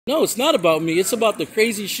No, it's not about me. It's about the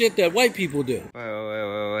crazy shit that white people do.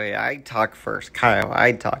 Wait. I talk first. Kyle,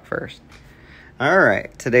 I talk first.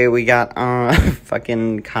 Alright, today we got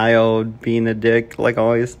fucking Kyle being a dick, like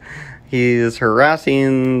always. He's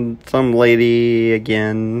harassing some lady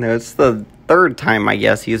again. It's the third time, I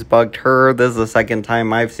guess, he's bugged her. This is the second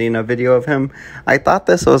time I've seen a video of him. I thought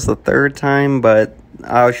this was the third time, but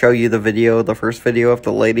I'll show you the video, the first video of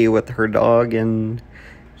the lady with her dog, and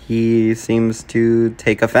he seems to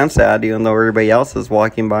take offense at it, even though everybody else is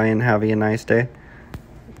walking by and having a nice day.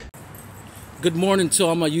 Good morning to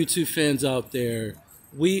all my YouTube fans out there.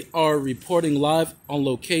 We are reporting live on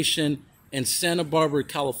location in Santa Barbara,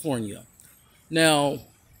 California. Now,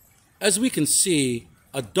 as we can see,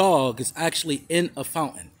 a dog is actually in a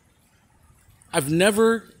fountain. I've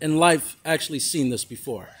never in life actually seen this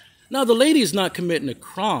before. Now, the lady is not committing a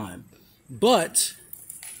crime, but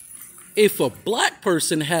if a black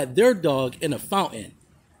person had their dog in a fountain.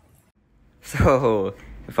 So,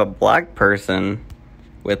 if a black person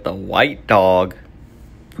with a white dog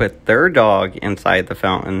put their dog inside the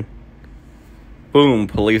fountain, boom,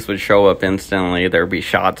 police would show up instantly. There'd be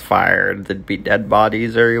shots fired. There'd be dead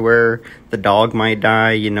bodies everywhere. The dog might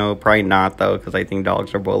die, probably not though, because I think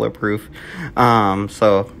dogs are bulletproof.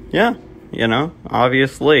 So, yeah,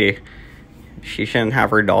 obviously she shouldn't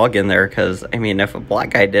have her dog in there, because, if a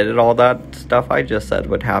black guy did it, all that stuff I just said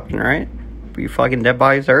would happen, right? Be fucking dead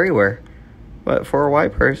bodies everywhere. But for a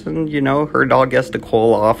white person, her dog gets to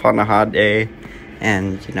cool off on a hot day,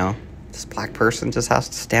 and, this black person just has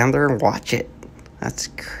to stand there and watch it. That's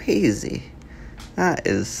crazy. That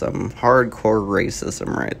is some hardcore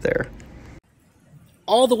racism right there.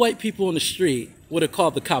 All the white people in the street would have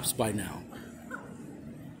called the cops by now.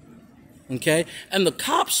 Okay? And the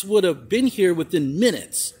cops would have been here within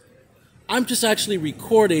minutes. I'm just actually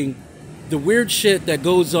recording the weird shit that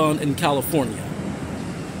goes on in California.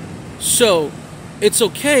 So, it's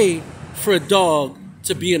okay for a dog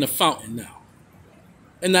to be in a fountain now.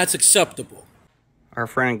 And that's acceptable. Our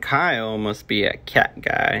friend Kyle must be a cat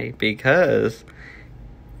guy, because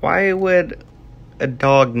why would a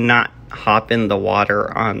dog not hop in the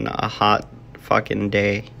water on a hot fucking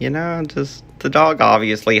day? Just the dog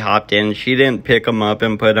obviously hopped in. She didn't pick him up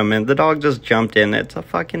and put him in. The dog just jumped in. It's a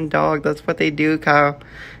fucking dog. That's what they do, Kyle.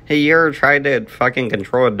 Hey, you ever tried to fucking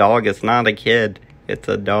control a dog? It's not a kid. It's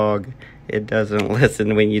a dog. It doesn't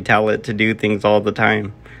listen when you tell it to do things all the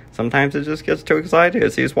time. Sometimes it just gets too excited.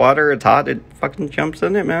 It sees water, it's hot, it fucking jumps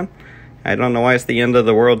in it, man. I don't know why it's the end of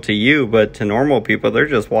the world to you, but to normal people, they're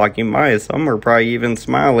just walking by. Some are probably even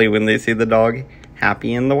smiley when they see the dog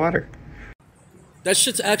happy in the water. That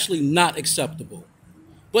shit's actually not acceptable.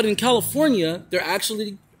 But in California, they're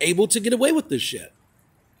actually able to get away with this shit.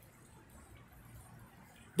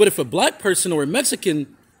 But if a black person or a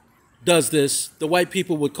Mexican does this, the white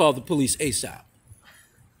people would call the police ASAP.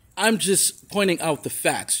 I'm just pointing out the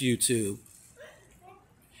facts, YouTube.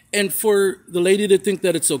 And for the lady to think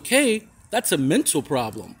that it's okay, that's a mental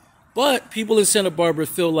problem. But people in Santa Barbara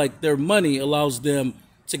feel like their money allows them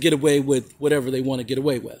to get away with whatever they want to get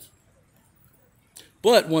away with.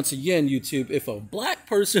 But once again, YouTube, if a black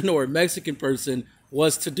person or a Mexican person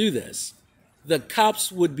was to do this, the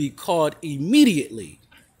cops would be called immediately.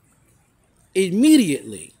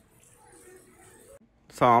 Immediately.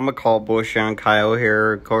 So I'm gonna call bullshit on Kyle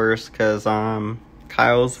here, of course, because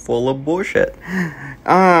Kyle's full of bullshit.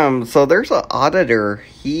 So there's an auditor.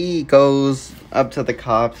 He goes up to the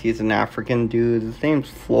cops. He's an African dude. His name's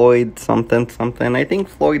Floyd something. I think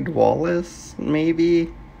Floyd Wallace,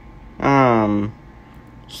 maybe.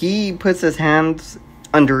 He puts his hands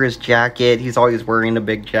under his jacket. He's always wearing a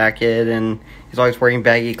big jacket, and he's always wearing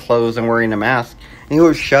baggy clothes and wearing a mask. And he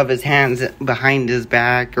will shove his hands behind his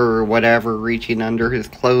back or whatever, reaching under his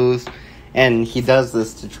clothes. And he does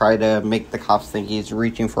this to try to make the cops think he's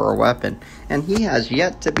reaching for a weapon. And he has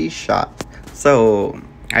yet to be shot. So,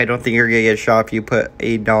 I don't think you're going to get shot if you put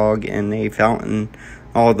a dog in a fountain.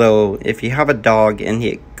 Although, if you have a dog and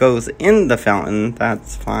it goes in the fountain,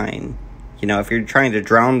 that's fine. If you're trying to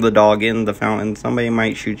drown the dog in the fountain, somebody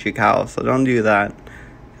might shoot you, Kyle. So don't do that,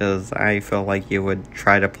 because I feel like you would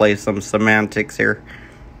try to play some semantics here.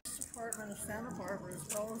 Department of Santa Barbara,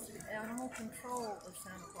 as well as the Animal Control of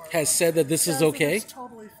Santa Barbara, Has said that this is okay? It's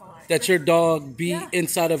totally fine. That your dog be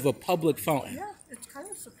inside of a public fountain? Yeah, it's kind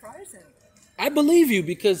of surprising. I believe you,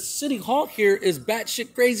 because City Hall here is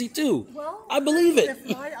batshit crazy too. Well, I believe it.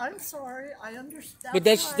 I'm sorry, I understand. But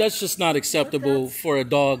that's just not acceptable for a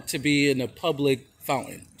dog to be in a public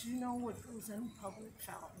fountain. Do you know what goes in public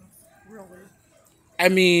fountains, really? I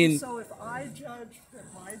mean, So if I judge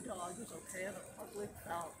that my dog is okay in a public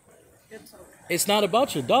fountain, it's okay. it's not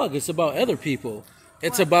about your dog, it's about other people.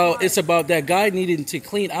 It's about that guy needing to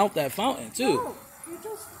clean out that fountain too.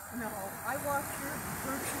 No, I watch you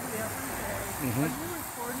virtually every day. Are you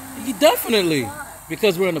recording me? Definitely, Why?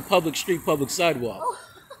 because we're on a public street, public sidewalk.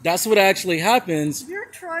 That's what actually happens. You're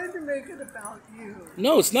trying to make it about you.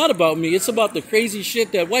 No, it's not about me. It's about the crazy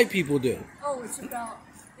shit that white people do. Oh, it's about.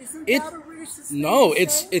 Isn't that a racist thing No, to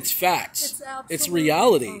it's say? facts. It's It's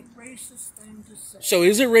reality. a racist thing to say. So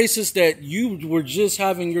is it racist that you were just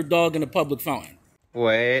having your dog in a public fountain?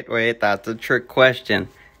 Wait, that's a trick question.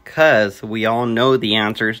 'Cause we all know the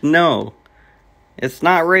answer is no. It's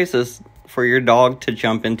not racist for your dog to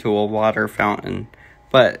jump into a water fountain.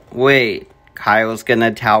 But wait, Kyle's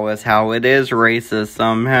gonna tell us how it is racist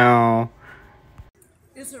somehow.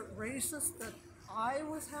 Is it racist that I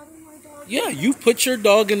was having my dog? Yeah, you put your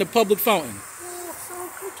dog in the public fountain. Well, so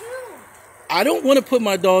could you. I don't want to put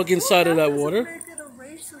my dog inside of that doesn't water. make it a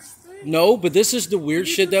racist thing. No, but this is the weird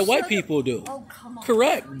You shit that just white said people do. Oh, come on.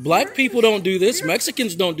 Correct. Black people don't do this.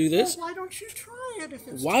 Mexicans don't do this. Well, why don't you try it if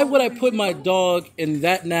it's Why would I totally put my legal? dog in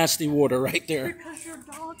that nasty water right there? Because your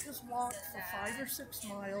dog has walked for 5 or 6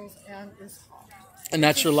 miles and is hot. And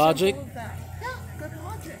that's It's your as logic? simple as that. Yeah, good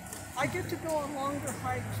logic. I get to go on longer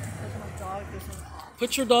hikes because my dog isn't hot.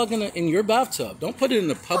 Put your dog in your bathtub. Don't put it in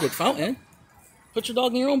a public fountain. Put your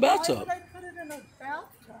dog in your own Why bathtub would I put it in a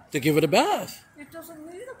bathtub? to give it a bath. It doesn't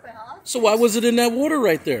need a bath. So why was it in that water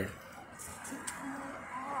right there?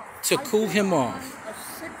 To I've cool been him on off.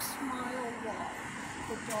 A 6-mile walk.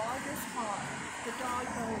 The dog is hot. The dog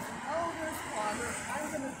goes, oh, there's water.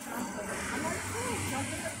 I'm going to jump in it. I'm like, cool, jump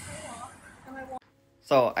in it, pull off. And I walk.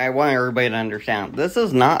 So, I want everybody to understand, this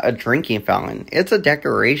is not a drinking fountain. It's a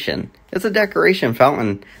decoration. It's a decoration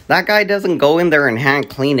fountain. That guy doesn't go in there and hand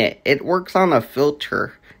clean it. It works on a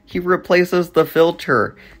filter. He replaces the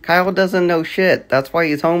filter. Kyle doesn't know shit. That's why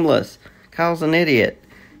he's homeless. Kyle's an idiot.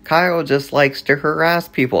 Kyle just likes to harass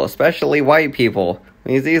people, especially white people.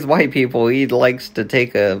 When he sees white people, he likes to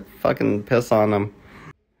take a fucking piss on them.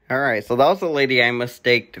 Alright, so that was the lady I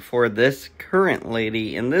mistaked for this current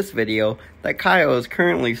lady in this video that Kyle is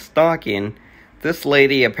currently stalking. This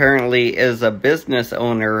lady apparently is a business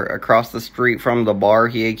owner across the street from the bar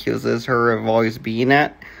he accuses her of always being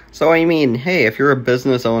at. So, I mean, hey, if you're a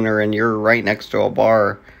business owner and you're right next to a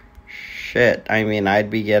bar, shit, I mean, I'd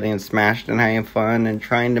be getting smashed and having fun and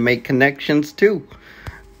trying to make connections too.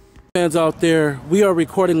 Fans out there, we are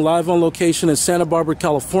recording live on location in Santa Barbara,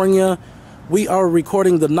 California. We are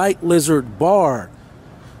recording the Night Lizard Bar.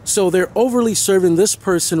 So they're overly serving this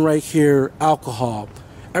person right here alcohol.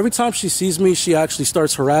 Every time she sees me, she actually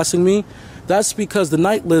starts harassing me. That's because the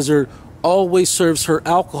Night Lizard always serves her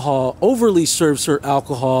alcohol, overly serves her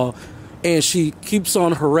alcohol, and she keeps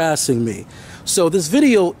on harassing me. So this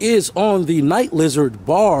video is on the Night Lizard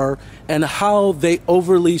Bar and how they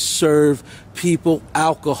overly serve people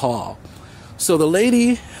alcohol. So the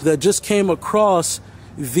lady that just came across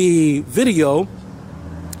the video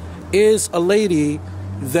is a lady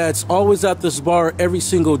that's always at this bar every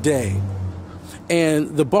single day.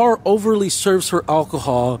 And the bar overly serves her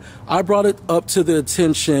alcohol. I brought it up to the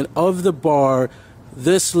attention of the bar.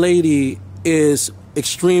 This lady is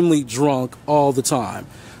extremely drunk all the time.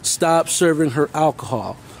 Stop serving her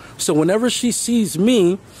alcohol. So whenever she sees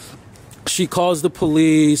me, she calls the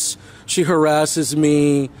police. She harasses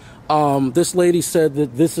me. This lady said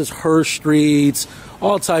that this is her streets.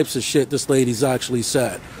 All types of shit this lady's actually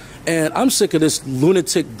said. And I'm sick of this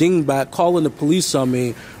lunatic dingbat calling the police on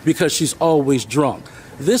me because she's always drunk.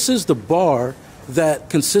 This is the bar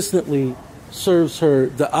that consistently serves her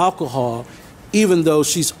the alcohol even though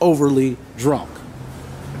she's overly drunk.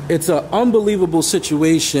 It's an unbelievable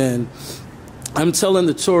situation. I'm telling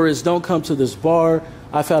the tourists, don't come to this bar.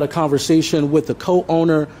 I've had a conversation with the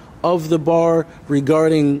co-owner of the bar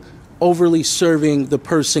regarding overly serving the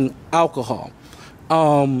person alcohol.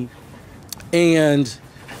 And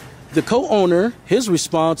the co-owner, his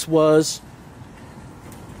response was,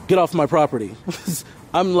 get off my property.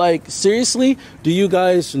 I'm like, seriously? Do you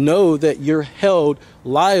guys know that you're held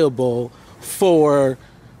liable for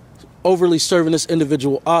overly serving this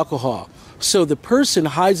individual alcohol? So the person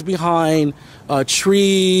hides behind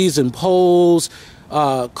trees and poles,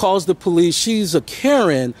 calls the police. She's a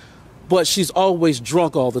Karen, but she's always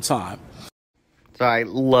drunk all the time. So I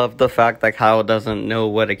love the fact that Kyle doesn't know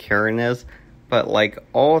what a Karen is. But like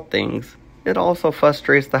all things, it also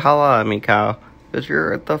frustrates the hell out of me, Kyle. Because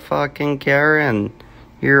you're the fucking Karen.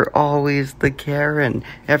 You're always the Karen.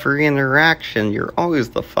 Every interaction, you're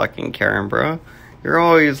always the fucking Karen, bro. You're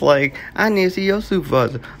always like, I need to see your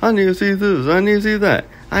supervisor. I need to see this. I need to see that.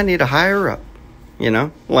 I need to hire up. You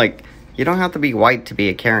know? Like, you don't have to be white to be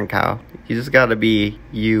a Karen, Kyle. You just gotta be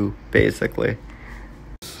you, basically.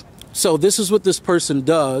 So this is what this person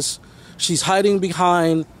does. She's hiding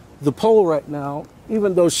behind the pole right now,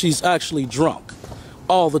 even though she's actually drunk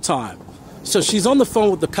all the time. So she's on the phone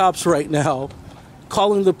with the cops right now,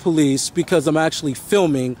 calling the police because I'm actually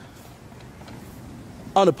filming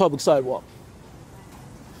on a public sidewalk.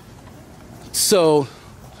 So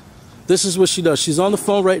this is what she does. She's on the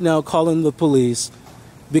phone right now calling the police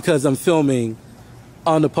because I'm filming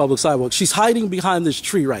on the public sidewalk. She's hiding behind this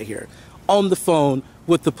tree right here on the phone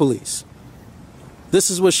with the police. This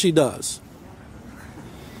is what she does.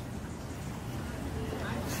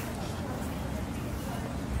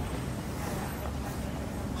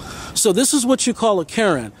 So this is what you call a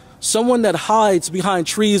Karen. Someone that hides behind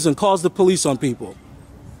trees and calls the police on people.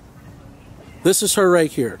 This is her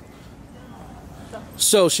right here.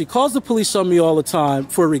 So she calls the police on me all the time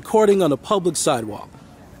for recording on a public sidewalk,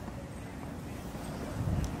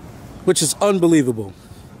 which is unbelievable.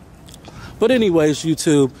 But anyways,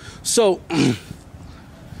 YouTube, so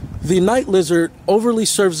the night lizard overly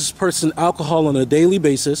serves this person alcohol on a daily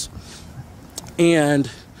basis, and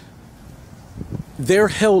they're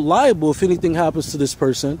held liable if anything happens to this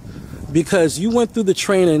person because you went through the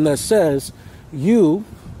training that says you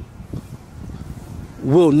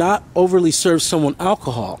will not overly serve someone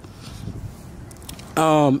alcohol.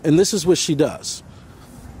 And this is what she does.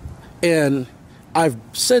 And I've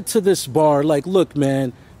said to this bar, like, look,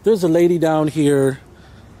 man, there's a lady down here,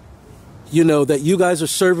 you know, that you guys are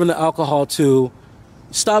serving the alcohol to.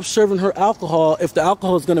 Stop serving her alcohol. If the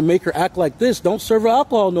alcohol is going to make her act like this, don't serve her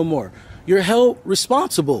alcohol no more. You're held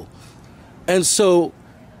responsible. And so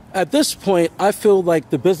at this point, I feel like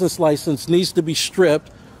the business license needs to be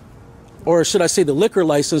stripped, or should I say the liquor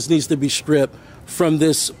license needs to be stripped from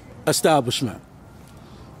this establishment.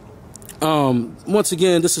 Once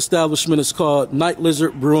again, this establishment is called Night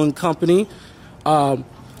Lizard Brewing Company.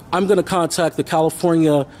 I'm going to contact the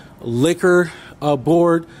California Liquor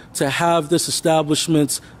Board to have this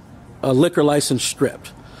establishment's liquor license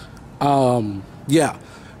stripped. Yeah,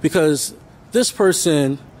 because this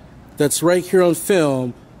person that's right here on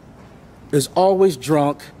film is always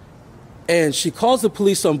drunk, and she calls the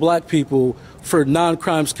police on black people for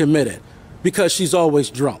non-crimes committed because she's always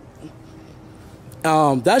drunk.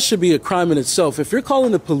 That should be a crime in itself. If you're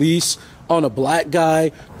calling the police on a black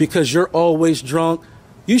guy because you're always drunk,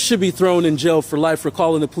 you should be thrown in jail for life for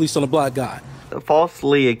calling the police on a black guy.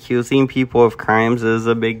 Falsely accusing people of crimes is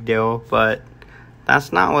a big deal, but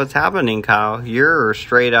that's not what's happening, Kyle. You're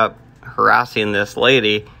straight up harassing this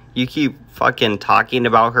lady. You keep fucking talking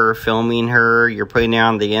about her, filming her, you're putting it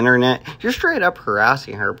on the internet. You're straight up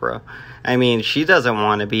harassing her, bro. I mean, she doesn't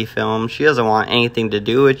want to be filmed. She doesn't want anything to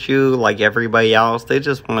do with you like everybody else. They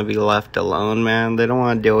just want to be left alone, man. They don't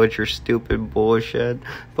want to deal with your stupid bullshit.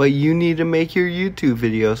 But you need to make your YouTube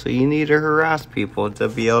video, so you need to harass people to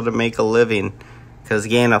be able to make a living. Because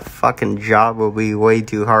getting a fucking job will be way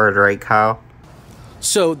too hard, right, Kyle?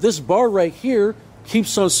 So this bar right here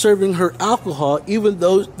keeps on serving her alcohol even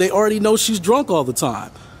though they already know she's drunk all the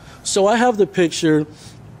time. So I have the picture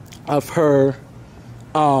of her,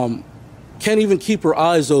 can't even keep her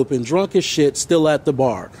eyes open, drunk as shit, still at the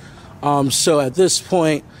bar. So at this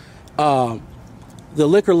point, the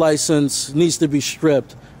liquor license needs to be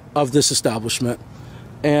stripped of this establishment.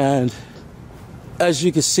 And as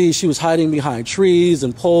you can see, she was hiding behind trees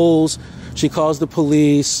and poles. She calls the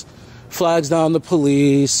police, flags down the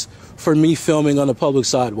police for me filming on a public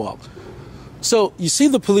sidewalk. So you see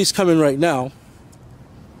the police coming right now,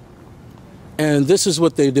 and this is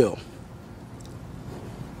what they do.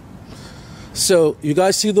 So you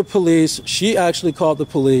guys see the police. She actually called the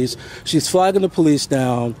police. She's flagging the police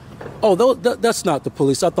down. Oh, that's not the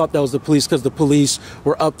police. I thought that was the police because the police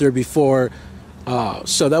were up there before.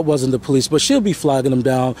 So that wasn't the police, but she'll be flagging them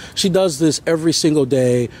down. She does this every single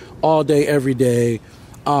day, all day, every day.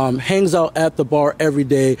 Hangs out at the bar every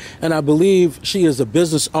day. And I believe she is a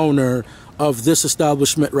business owner of this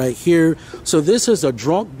establishment right here. So this is a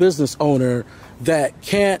drunk business owner that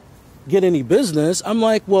can't get any business. I'm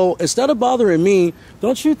like, well, instead of bothering me,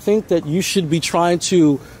 don't you think that you should be trying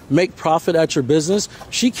to make profit at your business?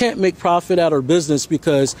 She can't make profit at her business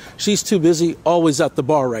because she's too busy always at the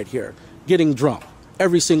bar right here, getting drunk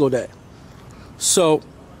every single day. So,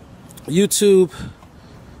 YouTube,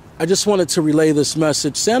 I just wanted to relay this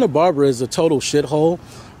message. Santa Barbara is a total shithole.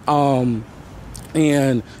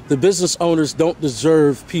 And the business owners don't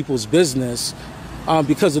deserve people's business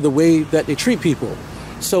because of the way that they treat people.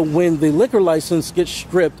 So when the liquor license gets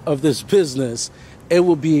stripped of this business, it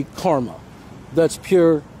will be karma. That's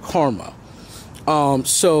pure karma.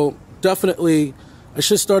 So definitely, I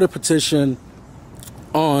should start a petition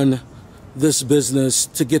on this business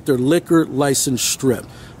to get their liquor license stripped.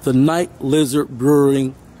 The Night Lizard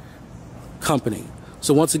Brewing Company.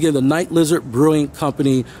 So once again, the Night Lizard Brewing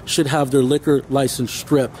Company should have their liquor license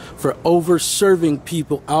stripped for over-serving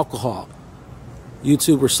people alcohol.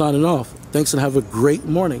 YouTube, we're signing off. Thanks and have a great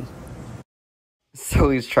morning. So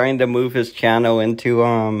he's trying to move his channel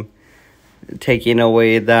into taking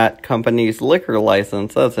away that company's liquor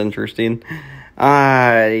license. That's interesting.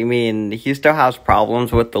 I mean, he still has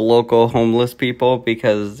problems with the local homeless people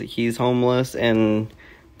because he's homeless and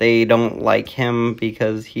they don't like him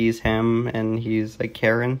because he's him and he's a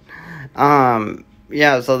Karen.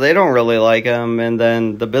 Yeah, so they don't really like him, and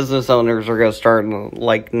then the business owners are going to start,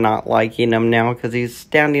 like, not liking him now because he's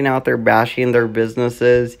standing out there bashing their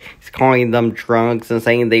businesses. He's calling them drunks and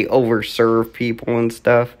saying they overserve people and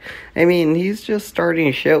stuff. I mean, he's just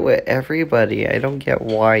starting shit with everybody. I don't get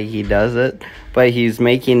why he does it, but he's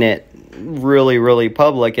making it really, really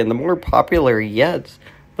public, and the more popular he gets,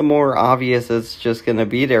 the more obvious it's just going to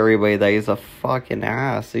be to everybody that he's a fucking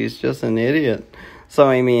ass. He's just an idiot. So,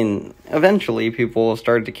 I mean, eventually people will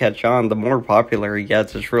start to catch on. The more popular he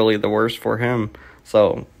gets, it's really the worse for him.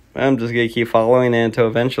 So, I'm just going to keep following it until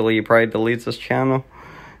eventually he probably deletes his channel.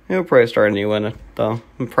 He'll probably start a new one, though.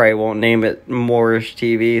 He probably won't name it Moorish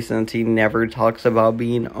TV since he never talks about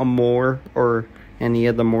being a Moor or any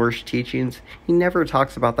of the Moorish teachings. He never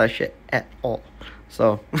talks about that shit at all.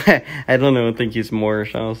 So, I don't even think he's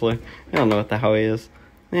Moorish, honestly. I don't know what the hell he is.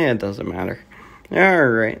 Yeah, it doesn't matter.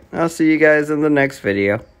 Alright, I'll see you guys in the next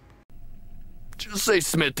video. Just say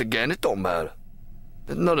Smith again, it don't matter.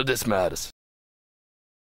 None of this matters.